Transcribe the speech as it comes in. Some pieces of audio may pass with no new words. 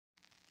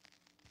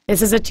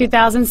This is a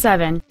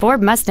 2007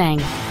 Ford Mustang,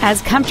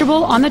 as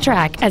comfortable on the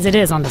track as it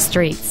is on the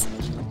streets.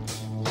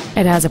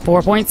 It has a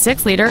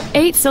 4.6-liter,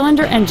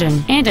 8-cylinder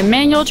engine and a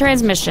manual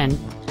transmission.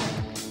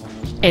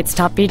 Its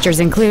top features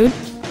include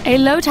a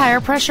low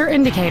tire pressure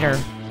indicator,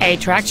 a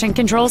traction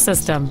control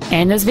system,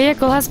 and this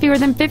vehicle has fewer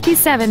than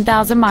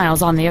 57,000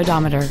 miles on the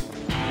odometer.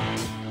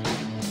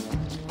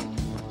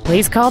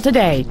 Please call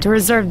today to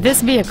reserve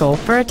this vehicle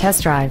for a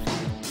test drive.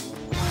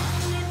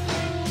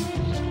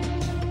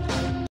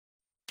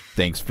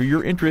 Thanks for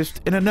your interest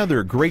in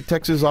another great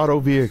Texas Auto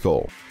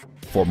vehicle.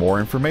 For more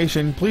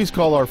information, please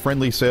call our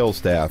friendly sales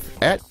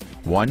staff at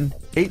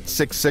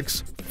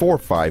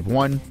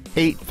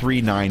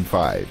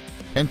 1-866-451-8395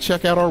 and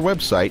check out our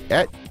website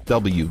at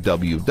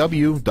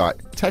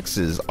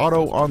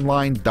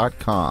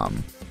www.texasautoonline.com.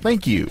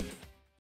 Thank you.